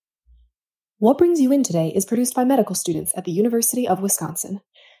What Brings You In Today is produced by medical students at the University of Wisconsin.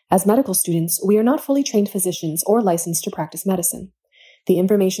 As medical students, we are not fully trained physicians or licensed to practice medicine. The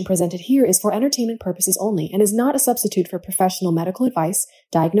information presented here is for entertainment purposes only and is not a substitute for professional medical advice,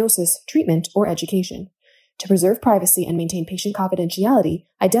 diagnosis, treatment, or education. To preserve privacy and maintain patient confidentiality,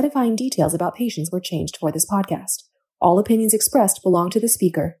 identifying details about patients were changed for this podcast. All opinions expressed belong to the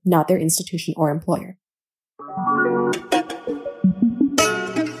speaker, not their institution or employer.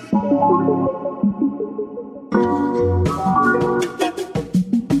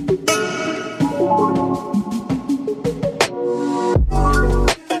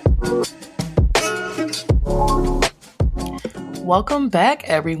 Welcome back,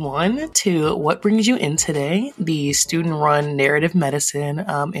 everyone, to What Brings You In Today, the student-run narrative medicine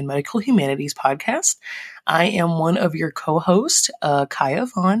and medical humanities podcast. I am one of your co-hosts, Kaya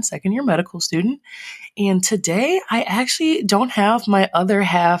Vaughn, second-year medical student. And today, I actually don't have my other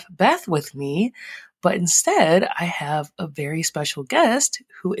half, Beth, with me, but instead, I have a very special guest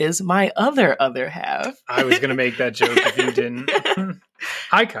who is my other half. I was going to make that joke if you didn't.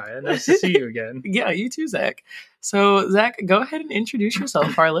 Hi, Kaya. Nice to see you again. Yeah, you too, Zach. So, Zach, go ahead and introduce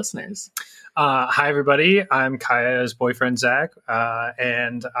yourself for our listeners. Hi, everybody. I'm Kaya's boyfriend, Zach,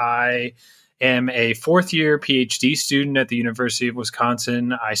 and I am a fourth-year PhD student at the University of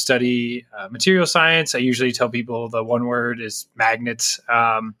Wisconsin. I study material science. I usually tell people the one word is magnets.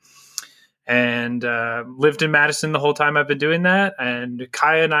 And lived in Madison the whole time I've been doing that. And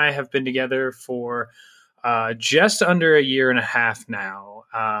Kaya and I have been together for just under a year and a half now.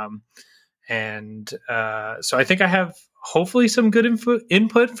 So I think I have hopefully some good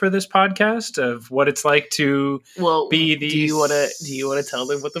input for this podcast of what it's like to be these. Do you want to tell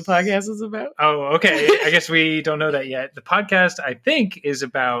them what the podcast is about? Oh, okay. I guess we don't know that yet. The podcast, I think, is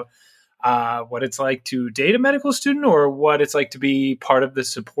about what it's like to date a medical student, or what it's like to be part of the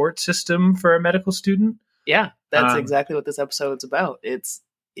support system for a medical student. Yeah, that's exactly what this episode is about. It's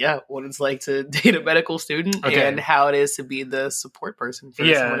what it's like to date a medical student and how it is to be the support person for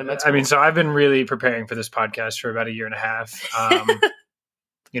someone in med school. I mean, so I've been really preparing for this podcast for about a year and a half.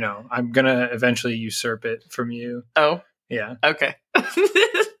 I'm going to eventually usurp it from you. Oh, yeah. Okay.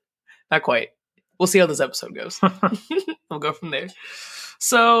 Not quite. We'll see how this episode goes. We'll go from there.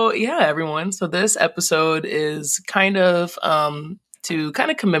 So, yeah, everyone. So this episode is kind of to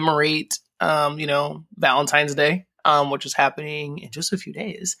kind of commemorate, Valentine's Day, which is happening in just a few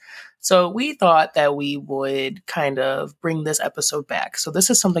days. So we thought that we would kind of bring this episode back. So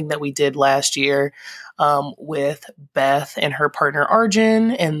this is something that we did last year with Beth and her partner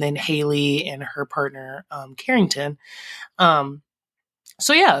Arjun, and then Haley and her partner Carrington. So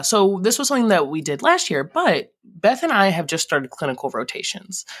this was something that we did last year, but Beth and I have just started clinical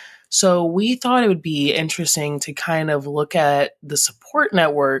rotations. So we thought it would be interesting to kind of look at the support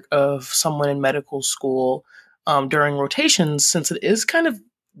network of someone in medical school during rotations, since it is kind of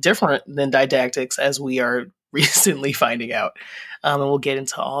different than didactics, as we are recently finding out. And we'll get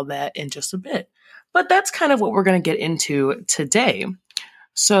into all that in just a bit. But that's kind of what we're going to get into today.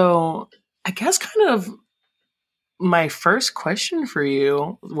 So I guess kind of my first question for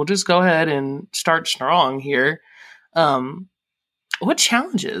you, we'll just go ahead and start strong here. What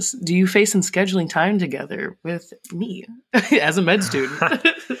challenges do you face in scheduling time together with me as a med student?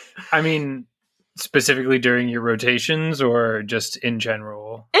 I mean, specifically during your rotations or just in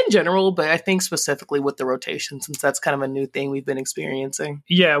general? In general, but I think specifically with the rotation, since that's kind of a new thing we've been experiencing.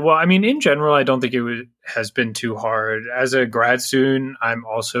 Yeah, well, I mean, in general, I don't think has been too hard. As a grad student, I'm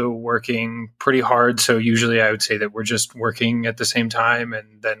also working pretty hard. So usually I would say that we're just working at the same time,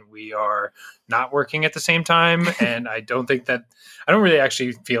 and then we are not working at the same time. And I don't really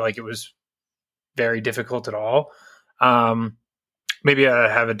actually feel like it was very difficult at all. Maybe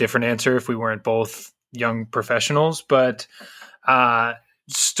I have a different answer if we weren't both young professionals, but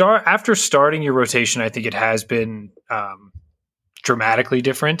after starting your rotation, I think it has been dramatically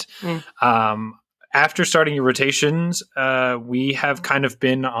different. After starting your rotations, we have kind of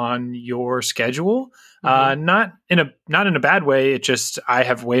been on your schedule, not in a bad way. It just, I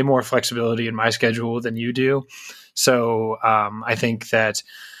have way more flexibility in my schedule than you do. So I think that,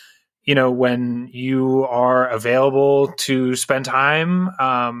 when you are available to spend time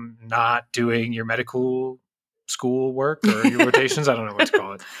not doing your medical school work or your rotations, I don't know what to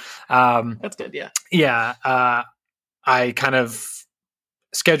call it. That's good, yeah. Yeah, I kind of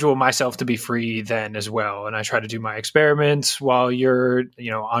schedule myself to be free then as well. And I try to do my experiments while you're,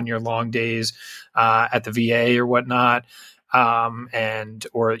 on your long days at the VA or whatnot. I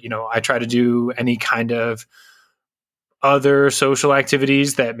try to do any kind of other social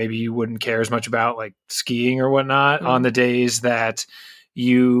activities that maybe you wouldn't care as much about, like skiing or whatnot, on the days that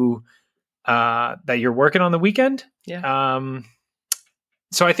you that you're working on the weekend. Yeah.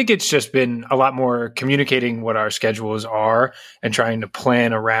 So I think it's just been a lot more communicating what our schedules are and trying to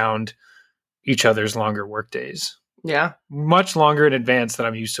plan around each other's longer work days. Yeah. Much longer in advance than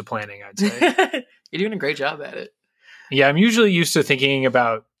I'm used to planning, I'd say. You're doing a great job at it. Yeah, I'm usually used to thinking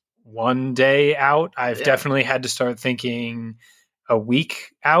about one day out. I've definitely had to start thinking a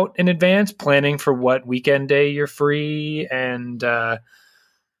week out in advance, planning for what weekend day you're free and or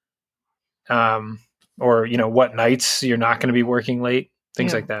what nights you're not going to be working late,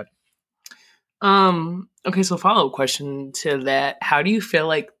 things like that. Okay, so follow-up question to that. How do you feel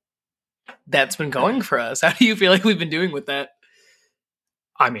like that's been going for us? How do you feel like we've been doing with that?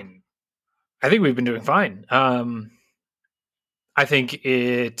 I mean, I think we've been doing fine. I think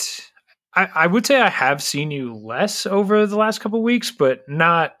I would say I have seen you less over the last couple of weeks, but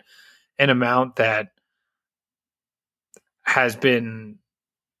not an amount that has been,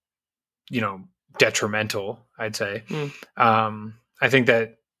 detrimental, I'd say. I think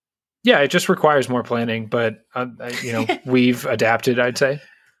that, it just requires more planning, but, we've adapted, I'd say.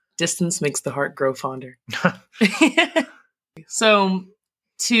 Distance makes the heart grow fonder. So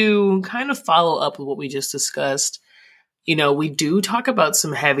to kind of follow up with what we just discussed, we do talk about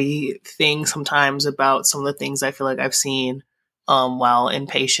some heavy things sometimes about some of the things I feel like I've seen while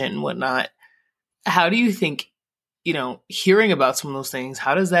inpatient and whatnot. How do you think, hearing about some of those things,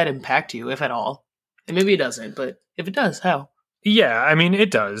 how does that impact you, if at all? And maybe it doesn't, but if it does, how? Yeah, I mean, it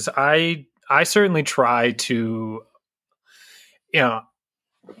does. I certainly try to,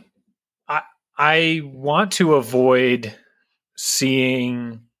 I want to avoid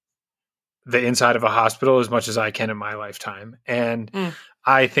seeing the inside of a hospital as much as I can in my lifetime. And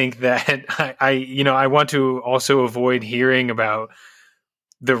I think that I want to also avoid hearing about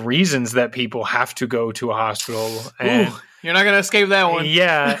the reasons that people have to go to a hospital. And ooh, you're not going to escape that one.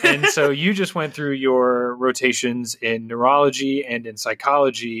 Yeah. And so you just went through your rotations in neurology and in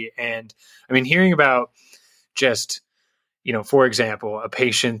psychology. And I mean, hearing about just, for example, a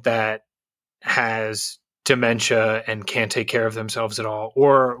patient that has dementia and can't take care of themselves at all,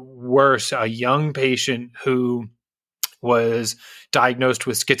 or worse, a young patient who was diagnosed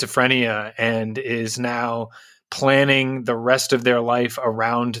with schizophrenia and is now planning the rest of their life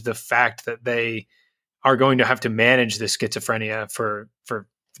around the fact that they are going to have to manage the schizophrenia for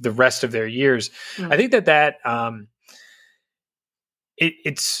the rest of their years. I think that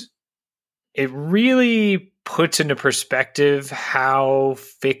it really puts into perspective how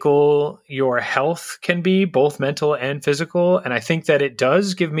fickle your health can be, both mental and physical. And I think that it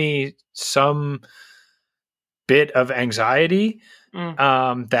does give me some bit of anxiety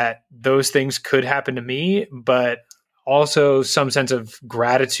that those things could happen to me, but also some sense of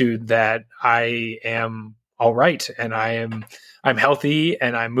gratitude that I am all right and I'm healthy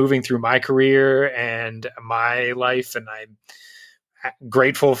and I'm moving through my career and my life, and I'm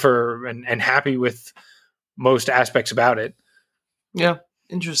grateful for and happy with most aspects about it. Yeah,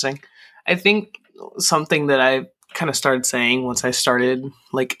 interesting. I think something that I kind of started saying once I started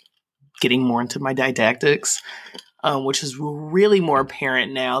getting more into my didactics, which is really more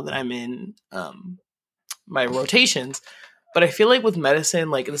apparent now that I'm in my rotations. But I feel like with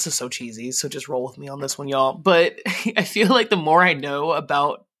medicine, this is so cheesy, so just roll with me on this one, y'all. But I feel like the more I know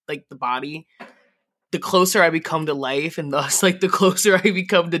about the body, the closer I become to life, and thus the closer I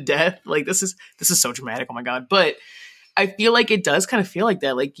become to death. This is so dramatic. Oh my God. But I feel like it does kind of feel like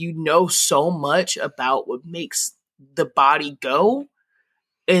that. So much about what makes the body go,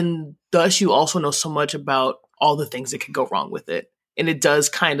 and thus you also know so much about all the things that could go wrong with it. And it does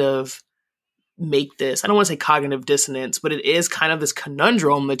kind of make this, I don't want to say cognitive dissonance, but it is kind of this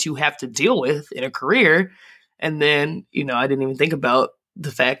conundrum that you have to deal with in a career. And then, I didn't even think about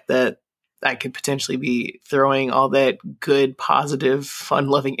the fact that I could potentially be throwing all that good, positive,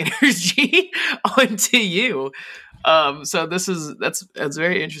 fun-loving energy onto you. So that's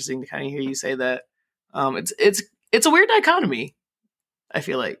very interesting to kind of hear you say that. It's a weird dichotomy, I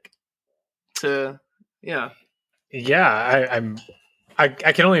feel like. I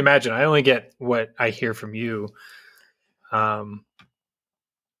can only imagine. I only get what I hear from you.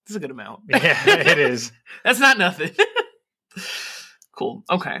 It's a good amount. Yeah, it is. That's not nothing. Cool.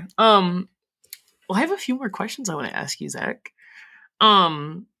 Okay. Well, I have a few more questions I want to ask you, Zach.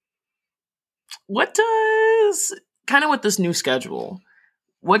 What does, kind of with this new schedule,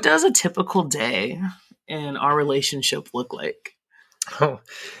 what does a typical day in our relationship look like?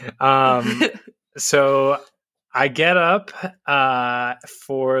 So I get up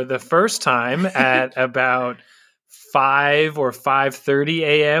for the first time at about 5 or 5:30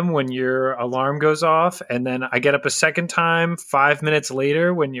 a.m. when your alarm goes off, and then I get up a second time 5 minutes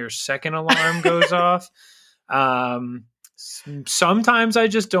later when your second alarm goes off. Sometimes I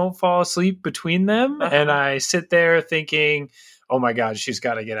just don't fall asleep between them, and I sit there thinking, "Oh my God, she's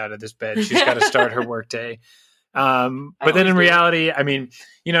got to get out of this bed. She's got to start her workday." But then in reality, I mean,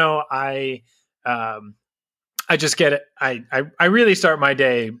 I just get it. I really start my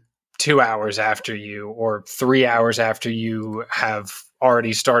day 2 hours after you, or 3 hours after you have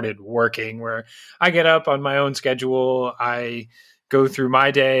already started working, where I get up on my own schedule. I go through my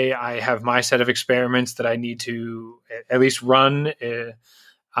day. I have my set of experiments that I need to at least run,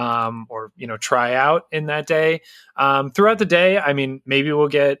 or, try out in that day. Throughout the day, I mean, maybe we'll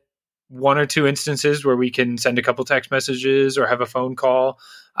get one or two instances where we can send a couple text messages or have a phone call.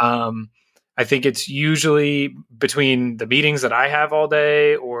 I think it's usually between the meetings that I have all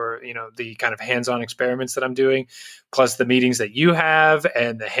day, or, the kind of hands-on experiments that I'm doing, plus the meetings that you have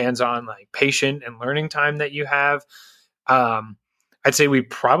and the hands-on like patient and learning time that you have. I'd say we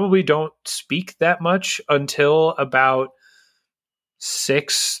probably don't speak that much until about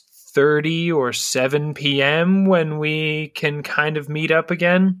 6:30 or 7 p.m. when we can kind of meet up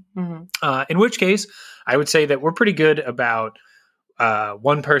again. Mm-hmm. In which case, I would say that we're pretty good about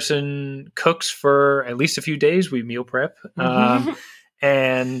one person cooks for at least a few days. We meal prep. Mm-hmm.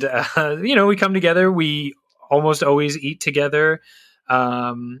 And we come together. We almost always eat together,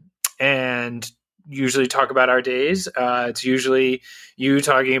 and usually talk about our days. It's usually you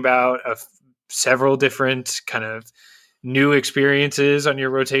talking about several different kind of new experiences on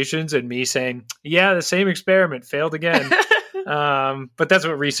your rotations, and me saying, yeah, the same experiment failed again. But that's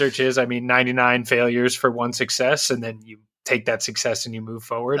what research is. I mean, 99 failures for one success, and then you take that success and you move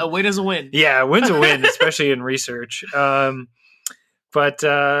forward. A win is a win. Yeah, a win's a win, especially in research. But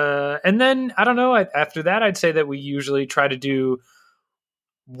and then, I don't know, after that, I'd say that we usually try to do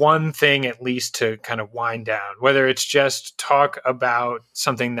one thing at least to kind of wind down, whether it's just talk about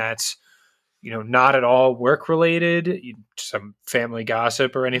something that's, not at all work related, some family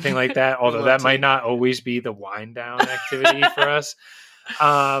gossip or anything like that, although that might not always be the wind down activity for us.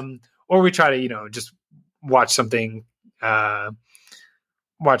 Or we try to, just watch something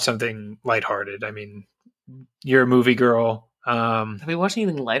lighthearted. I mean, you're a movie girl. Have you watched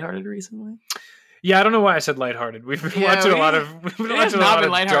anything lighthearted recently? Yeah, I don't know why I said lighthearted. We've been watching a lot of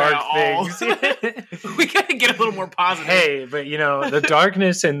dark things. We gotta get a little more positive. Hey, but the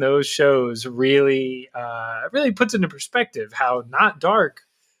darkness in those shows really puts into perspective how not dark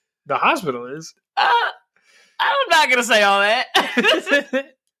the hospital is. I'm not gonna say all that.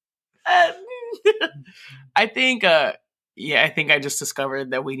 I think I just discovered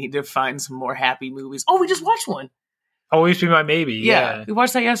that we need to find some more happy movies. Oh, we just watched one. Always Be My Maybe. Yeah. We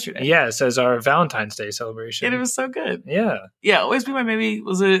watched that yesterday. Yes, as our Valentine's Day celebration. And it was so good. Yeah. Yeah, Always Be My Maybe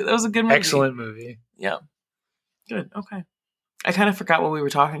was a good movie. Excellent movie. Yeah. Good. Okay. I kind of forgot what we were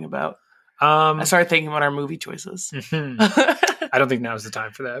talking about. I started thinking about our movie choices. Mm-hmm. I don't think now's the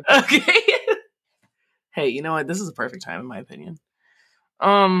time for that. Okay. Hey, you know what? This is a perfect time, in my opinion.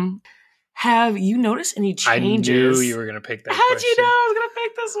 Have you noticed any changes? I knew you were going to pick that How'd question. you know I was going to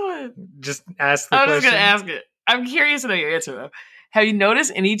pick this one? Just ask the question. I was just going to ask it. I'm curious to know your answer, though. Have you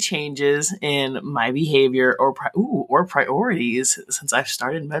noticed any changes in my behavior or priorities since I've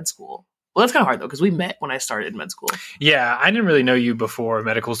started med school? Well, that's kind of hard, though, because we met when I started med school. Yeah, I didn't really know you before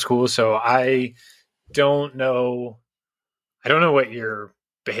medical school, so I don't know what your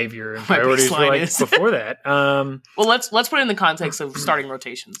behavior and priorities were like before that. Well, let's put it in the context of starting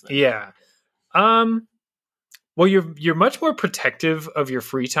rotations then. Yeah. Well, you're much more protective of your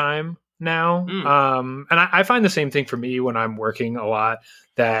free time now. And I find the same thing for me when I'm working a lot,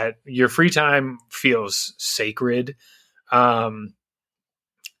 that your free time feels sacred. I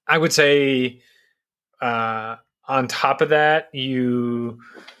would say on top of that,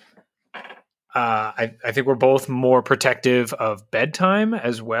 I think we're both more protective of bedtime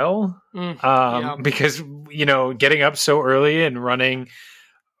as well. Because, getting up so early and running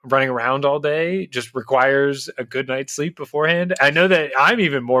around all day just requires a good night's sleep beforehand. I know that I'm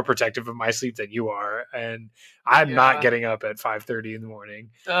even more protective of my sleep than you are, and I'm not getting up at 5:30 in the morning.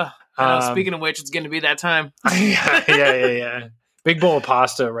 Speaking of which, it's going to be that time. Yeah. Big bowl of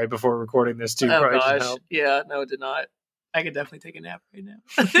pasta right before recording this too. Oh gosh. Yeah, no, it did not. I could definitely take a nap right now.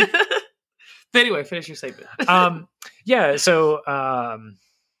 But anyway, finish your statement. Yeah. So I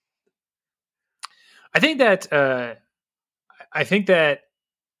think that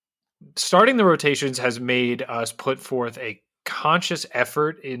starting the rotations has made us put forth a conscious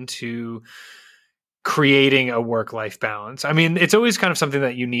effort into creating a work-life balance. I mean, it's always kind of something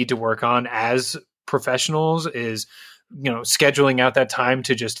that you need to work on as professionals is, scheduling out that time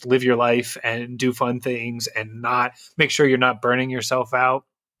to just live your life and do fun things and not make sure you're not burning yourself out.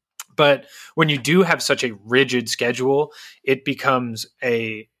 But when you do have such a rigid schedule, it becomes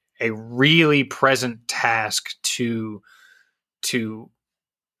a really present task to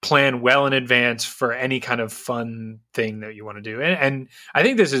plan well in advance for any kind of fun thing that you want to do. And I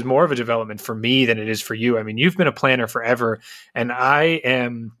think this is more of a development for me than it is for you. I mean, you've been a planner forever, and I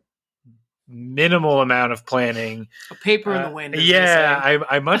am minimal amount of planning. A paper in the wind. Yeah,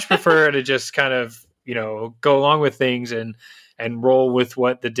 I much prefer to just kind of, go along with things and roll with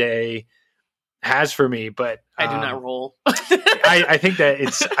what the day has for me. But I do not roll. I think that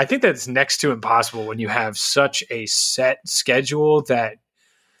it's next to impossible when you have such a set schedule that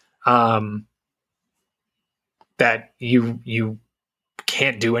that you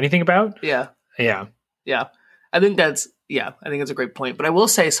can't do anything about. Yeah. I think that's a great point. But I will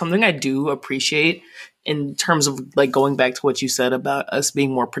say something I do appreciate in terms of like going back to what you said about us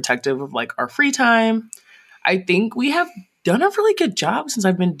being more protective of like our free time. I think we have done a really good job since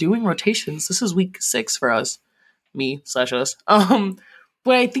I've been doing rotations. This is week 6 for us, me/us.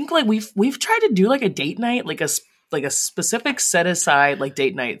 But I think like we've tried to do like a date night, like a specific set aside like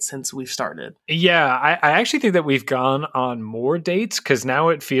date night since we've started. Yeah, I actually think that we've gone on more dates because now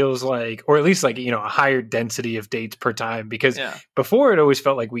it feels like, or at least like, a higher density of dates per time, because before it always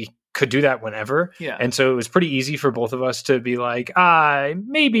felt like we could do that whenever. Yeah. And so it was pretty easy for both of us to be like,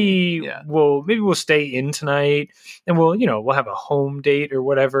 maybe we'll stay in tonight and we'll have a home date or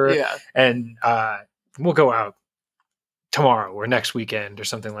whatever. Yeah. And we'll go out tomorrow or next weekend or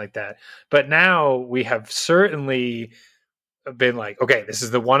something like that. But now we have certainly been like, okay, this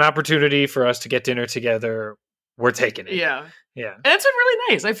is the one opportunity for us to get dinner together. We're taking it. Yeah. Yeah. And it's been really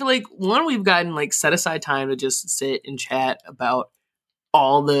nice. I feel like we've gotten like set aside time to just sit and chat about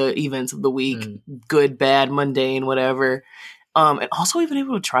all the events of the week, good, bad, mundane, whatever. And also we've been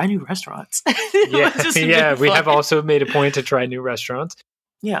able to try new restaurants. Yeah. We have also made a point to try new restaurants.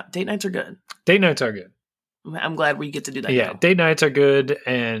 Yeah. Date nights are good. Date nights are good. I'm glad we get to do that. Yeah, now. Date nights are good,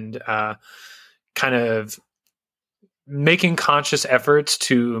 and kind of making conscious efforts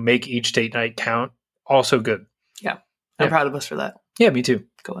to make each date night count. Also good. Yeah, I'm proud of us for that. Yeah, me too.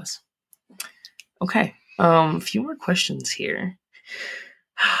 Go us. Okay, a few more questions here.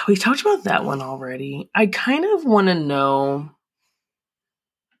 We've talked about that one already. I kind of want to know.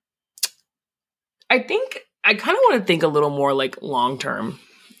 I kind of want to think a little more like long term.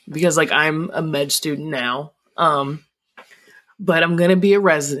 Because like I'm a med student now, but I'm going to be a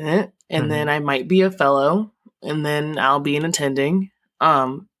resident and then I might be a fellow and then I'll be an attending.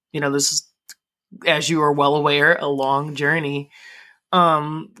 This is, as you are well aware, a long journey.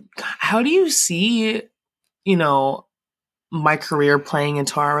 How do you see, my career playing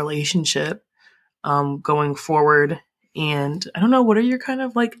into our relationship going forward? And I don't know, what are your kind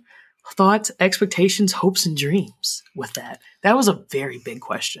of like thoughts, expectations, hopes, and dreams with that? That was a very big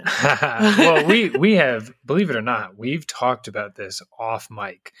question. Well, we have, believe it or not, we've talked about this off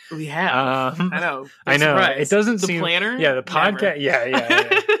mic. We have. I know. It doesn't seem the planner. Yeah, the podcast.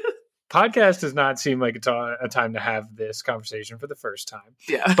 Yeah. Podcast does not seem like a time to have this conversation for the first time.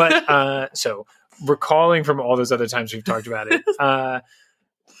 Yeah. But so recalling from all those other times we've talked about it,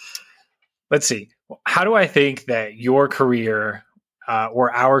 let's see. How do I think that your career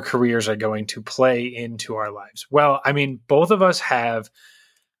or our careers are going to play into our lives? Well, I mean, both of us have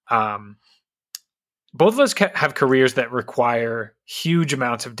careers that require huge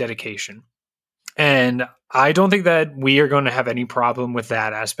amounts of dedication. And I don't think that we are going to have any problem with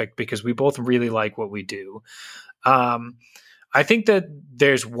that aspect because we both really like what we do. I think that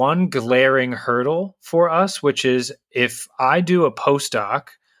there's one glaring hurdle for us, which is if I do a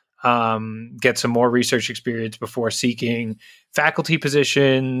postdoc, get some more research experience before seeking faculty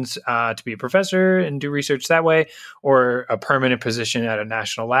positions to be a professor and do research that way, or a permanent position at a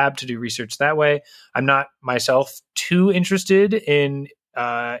national lab to do research that way. I'm not myself too interested in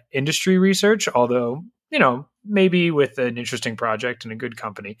industry research, although, maybe with an interesting project and a good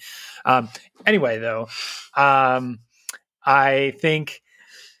company. Anyway, though, I think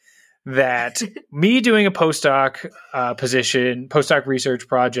that me doing a postdoc postdoc research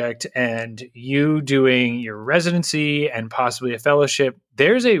project, and you doing your residency and possibly a fellowship,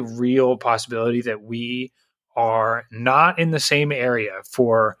 there's a real possibility that we are not in the same area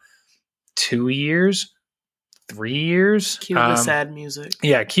for 2 years, 3 years. Cue the sad music.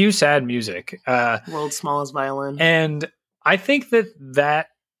 Yeah, cue sad music. World's smallest violin. And I think that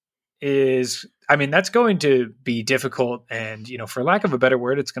is, that's going to be difficult, and for lack of a better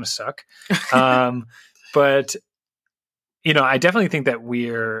word, it's going to suck. But I definitely think that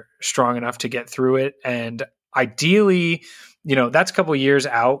we're strong enough to get through it. And ideally, that's a couple of years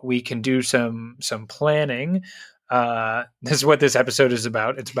out. We can do some planning. This is what this episode is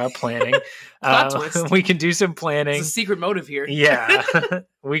about. It's about planning. Plot twist. We can do some planning. There's a secret motive here. Yeah.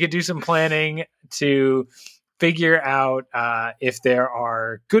 We could do some planning to figure out if there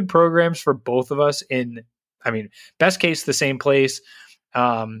are good programs for both of us best case, the same place.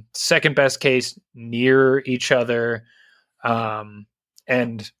 Second best case, near each other. And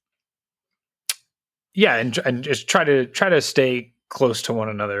just try to stay close to one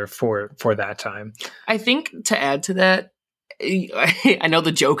another for that time. I think to add to that, I know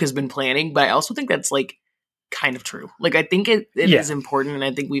the joke has been planning, but I also think that's like kind of true. Like, I think it is important, and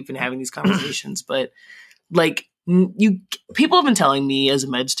I think we've been having these conversations, but like people have been telling me as a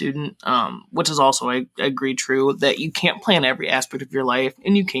med student, which is also, I agree, true, that you can't plan every aspect of your life,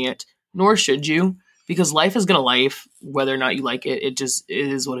 and you can't, nor should you, because life is going to life, whether or not you like it. It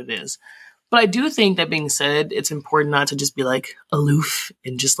is what it is. But I do think, that being said, it's important not to just be like aloof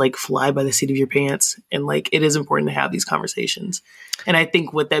and just like fly by the seat of your pants. And like, it is important to have these conversations. And I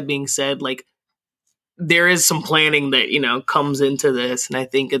think with that being said, like, there is some planning that, comes into this. And I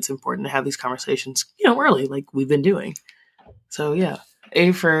think it's important to have these conversations, early, like we've been doing. So yeah,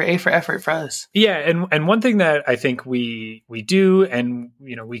 A for effort for us. Yeah. And one thing that I think we do, and,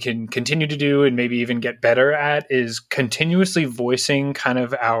 we can continue to do and maybe even get better at, is continuously voicing kind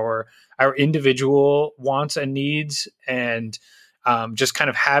of our individual wants and needs, and just kind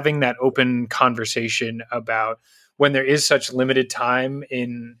of having that open conversation about when there is such limited time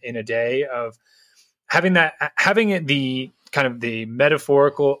in a day, of having the kind of the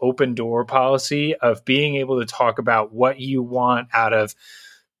metaphorical open door policy of being able to talk about what you want out of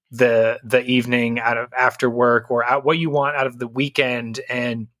the evening, out of after work, or what you want out of the weekend,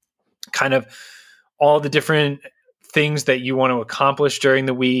 and kind of all the different things that you want to accomplish during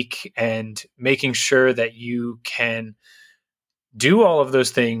the week, and making sure that you can do all of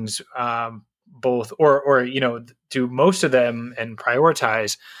those things, both, or do most of them and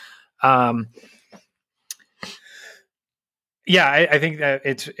prioritize. I think that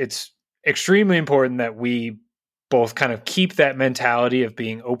it's extremely important that we both kind of keep that mentality of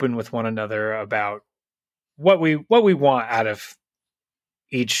being open with one another about what we want out of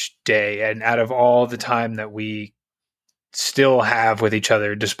each day, and out of all the time that we still have with each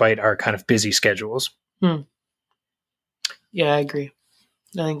other, despite our kind of busy schedules. Yeah, I agree.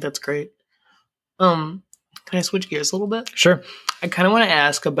 I think that's great. Can I switch gears a little bit? Sure. I kind of want to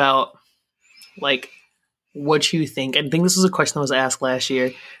ask about like what you think. I think this was a question that was asked last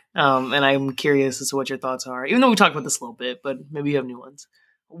year, and I'm curious as to what your thoughts are. Even though we talked about this a little bit, but maybe you have new ones.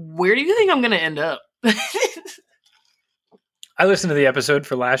 Where do you think I'm going to end up? I listened to the episode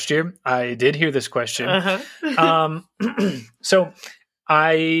for last year. I did hear this question. So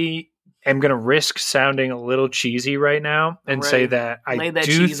I am going to risk sounding a little cheesy right now and say that I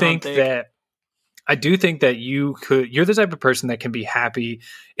do think that you're the type of person that can be happy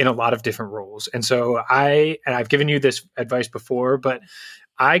in a lot of different roles. And so I've given you this advice before, but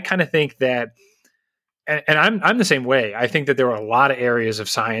I kind of think that, and I'm the same way. I think that there are a lot of areas of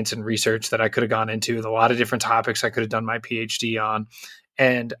science and research that I could have gone into, a lot of different topics I could have done my PhD on.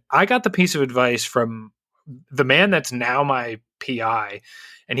 And I got the piece of advice from the man that's now my PI.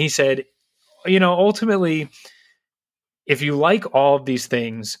 And he said, ultimately, if you like all of these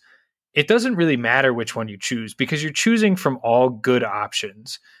things, it doesn't really matter which one you choose, because you're choosing from all good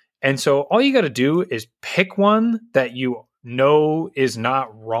options. And so all you got to do is pick one that you know is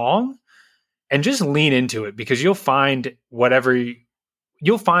not wrong, and just lean into it, because you'll find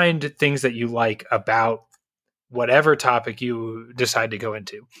things that you like about whatever topic you decide to go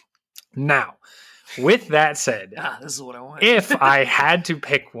into. Now, with that said, this is what I want. If I had to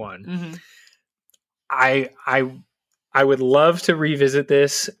pick one, I would love to revisit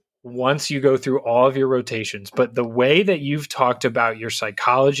this once you go through all of your rotations. But the way that you've talked about your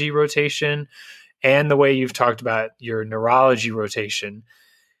psychology rotation and the way you've talked about your neurology rotation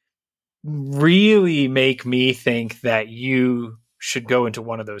really make me think that you should go into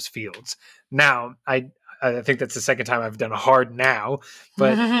one of those fields. Now, I think that's the second time I've done a hard now,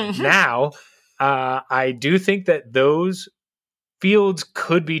 but now I do think that those fields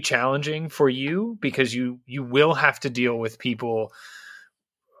could be challenging for you, because you will have to deal with people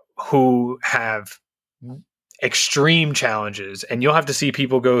who have extreme challenges, and you'll have to see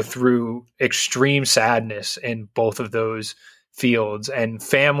people go through extreme sadness in both of those fields, and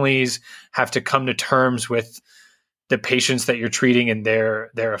families have to come to terms with the patients that you're treating and their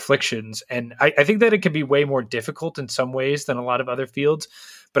afflictions. And I think that it can be way more difficult in some ways than a lot of other fields,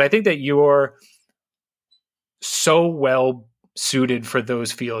 but I think that your so well suited for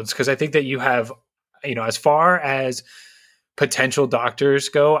those fields, because I think that you have, as far as potential doctors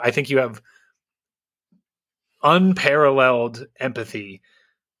go, I think you have unparalleled empathy.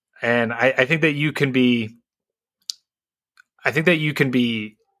 And I think that you can be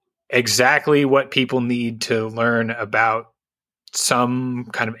exactly what people need to learn about some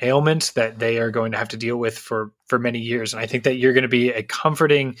kind of ailment that they are going to have to deal with for many years. And I think that you're going to be a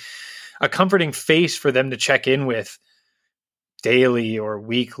comforting face for them to check in with daily or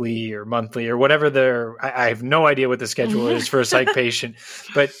weekly or monthly or whatever I have no idea what the schedule is for a psych patient,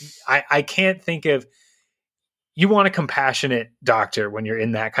 but I can't think of, you want a compassionate doctor when you're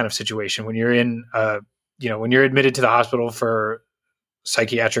in that kind of situation, when you're in, when you're admitted to the hospital for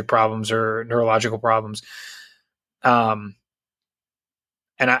psychiatric problems or neurological problems. And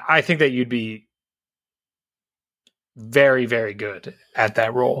I think that you'd be very, very good at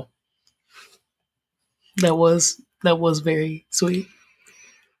that role. That was very sweet.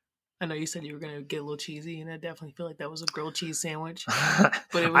 I know you said you were going to get a little cheesy, and I definitely feel like that was a grilled cheese sandwich.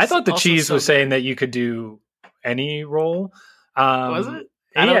 But it was I thought the cheese so was saying that you could do any role. Was it?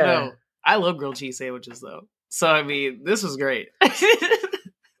 I don't know. I love grilled cheese sandwiches, though. So, I mean, this was great.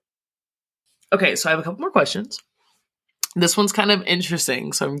 Okay, so I have a couple more questions. This one's kind of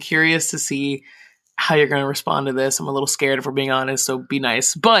interesting, so I'm curious to see how you're going to respond to this. I'm a little scared, if we're being honest, so be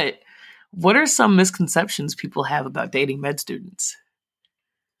nice. But what are some misconceptions people have about dating med students?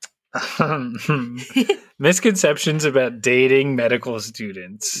 Misconceptions about dating medical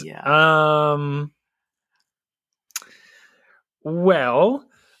students. Yeah. Well,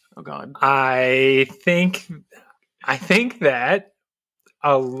 oh God, I think that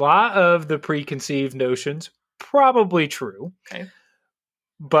a lot of the preconceived notions probably true. Okay.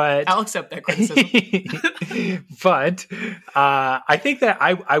 But I'll accept that criticism. But I think that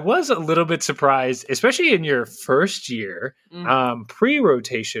I was a little bit surprised, especially in your first year,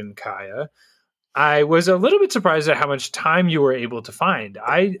 pre-rotation, Kaya. I was a little bit surprised at how much time you were able to find.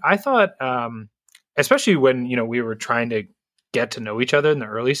 I thought, especially when we were trying to get to know each other in the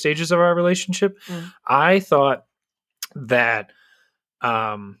early stages of our relationship, I thought that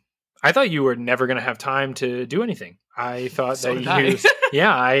you were never going to have time to do anything. I thought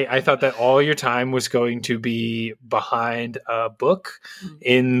I thought that all your time was going to be behind a book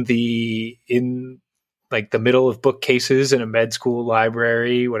in like the middle of bookcases in a med school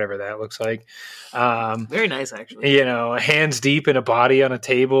library, whatever that looks like. Very nice, actually. Hands deep in a body on a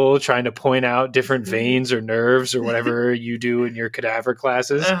table, trying to point out different veins or nerves or whatever you do in your cadaver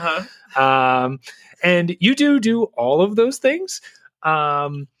classes. And you do all of those things.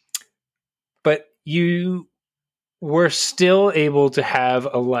 But you were still able to have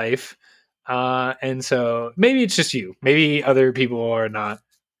a life. And so maybe it's just you. Maybe other people are not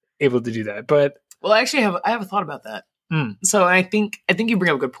able to do that. But well, actually, I have a thought about that. So I think you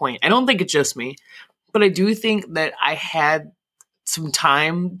bring up a good point. I don't think it's just me, but I do think that I had some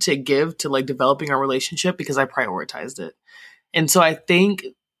time to give to like developing our relationship because I prioritized it. And so I think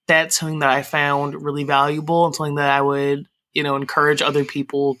that's something that I found really valuable and something that I would, encourage other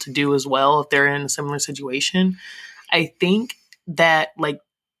people to do as well if they're in a similar situation. I think that, like,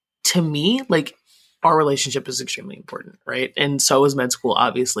 to me, like, our relationship is extremely important, right? And so is med school,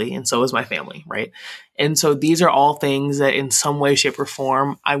 obviously, and so is my family, right? And so these are all things that in some way, shape, or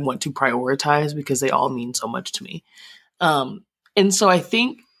form, I want to prioritize because they all mean so much to me. And so I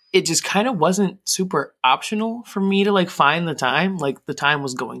think it just kind of wasn't super optional for me to, like, find the time. Like, the time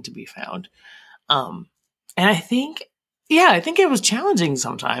was going to be found. And I think it was challenging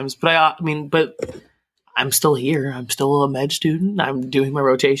sometimes, but but I'm still here. I'm still a med student. I'm doing my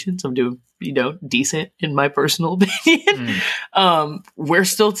rotations. I'm doing, decent in my personal opinion. We're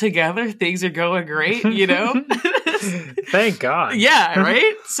still together. Things are going great, Thank God. Yeah,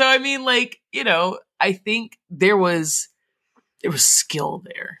 right? So, I mean, like, I think there was skill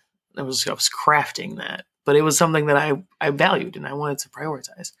there. I was crafting that, but it was something that I valued and I wanted to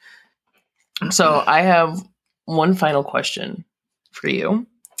prioritize. So I have one final question for you.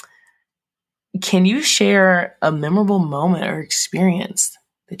 Can you share a memorable moment or experience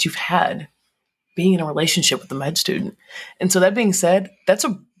that you've had being in a relationship with a med student? And so that being said, that's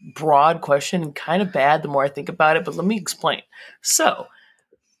a broad question and kind of bad the more I think about it, but let me explain. So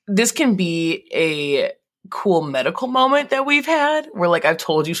this can be a cool medical moment that we've had where like I've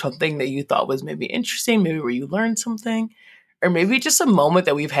told you something that you thought was maybe interesting, maybe where you learned something, or maybe just a moment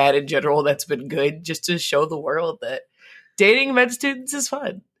that we've had in general that's been good just to show the world that dating med students is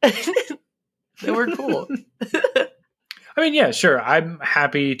fun. They were cool. I mean, yeah, sure. I'm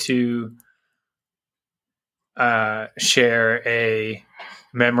happy to share a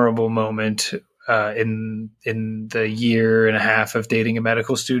memorable moment in the year and a half of dating a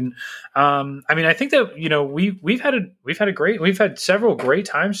medical student. I mean, I think that, we've had several great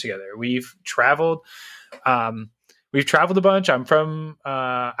times together. We've traveled a bunch. I'm from,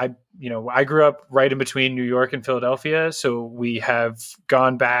 I grew up right in between New York and Philadelphia. So we have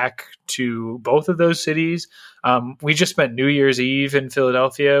gone back to both of those cities. We just spent New Year's Eve in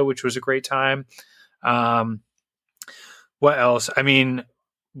Philadelphia, which was a great time. What else? I mean,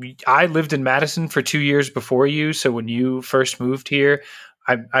 I lived in Madison for 2 years before you. So when you first moved here,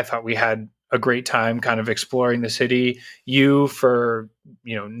 I thought we had a great time kind of exploring the city. You for,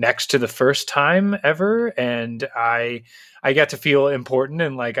 next to the first time ever. And I got to feel important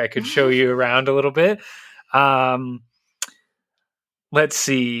and like I could show you around a little bit. Let's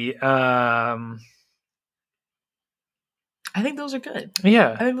see. I think those are good.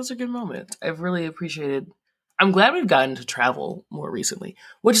 Yeah. I think those are good moments. I've really appreciated. I'm glad we've gotten to travel more recently,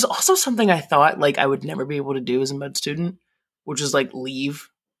 which is also something I thought like I would never be able to do as a med student, which is like leave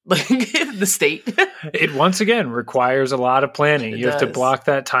like the state. It once again requires a lot of planning. You have to block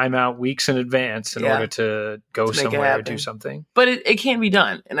that time out weeks in advance in order to go somewhere or do something. But it can be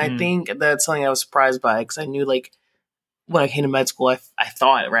done. And I think that's something I was surprised by because I knew like when I came to med school, I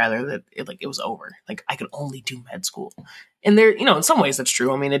thought rather that it was over. Like I could only do med school. And there, in some ways that's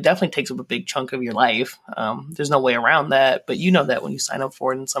true. I mean, it definitely takes up a big chunk of your life. There's no way around that, but you know that when you sign up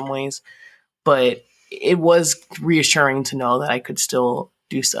for it in some ways. But it was reassuring to know that I could still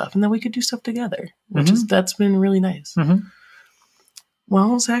do stuff and that we could do stuff together, that's been really nice.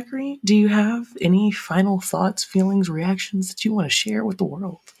 Well, Zachary, do you have any final thoughts, feelings, reactions that you want to share with the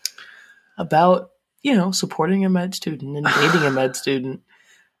world about, supporting a med student and dating a med student?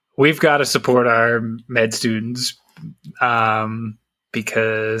 We've got to support our med students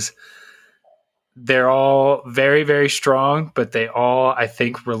because they're all very, very strong, but they all, I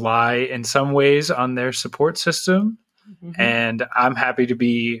think, rely in some ways on their support system. And I'm happy to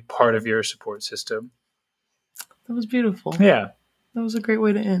be part of your support system. That was beautiful. Yeah. That was a great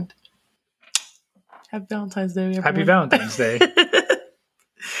way to end. Happy Valentine's Day, everyone. Happy Valentine's Day.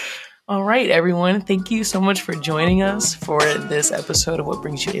 All right, everyone. Thank you so much for joining us for this episode of What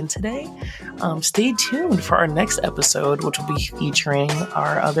Brings You In Today. Stay tuned for our next episode, which will be featuring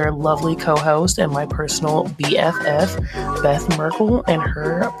our other lovely co-host and my personal BFF, Beth Merkel, and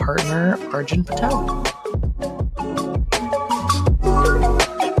her partner, Arjun Patel.